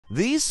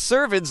These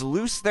cervids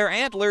loose their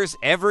antlers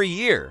every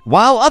year,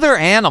 while other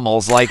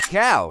animals like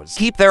cows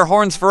keep their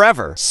horns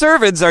forever.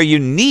 Cervids are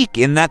unique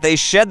in that they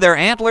shed their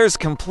antlers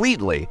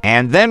completely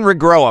and then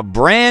regrow a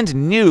brand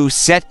new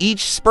set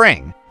each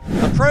spring.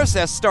 The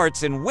process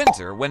starts in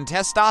winter when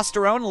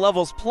testosterone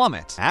levels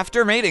plummet.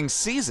 After mating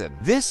season,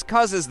 this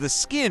causes the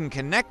skin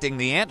connecting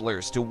the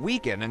antlers to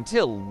weaken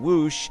until,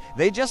 whoosh,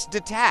 they just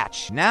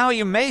detach. Now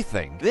you may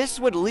think this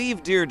would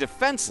leave deer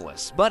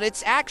defenseless, but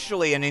it's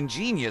actually an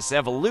ingenious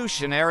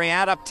evolutionary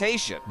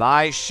adaptation.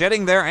 By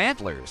shedding their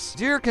antlers,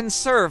 deer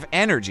conserve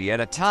energy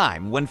at a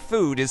time when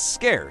food is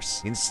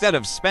scarce, instead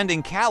of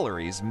spending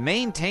calories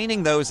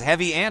maintaining those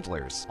heavy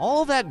antlers.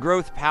 All that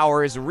growth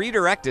power is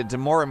redirected to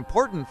more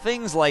important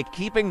things like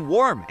keeping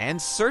warm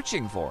and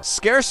searching for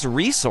scarce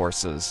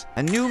resources.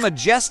 A new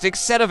majestic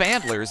set of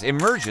antlers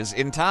emerges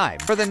in time.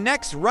 For the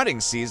next rutting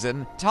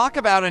season, talk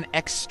about an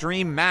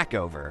extreme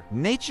makeover.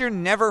 Nature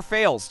never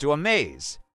fails to amaze.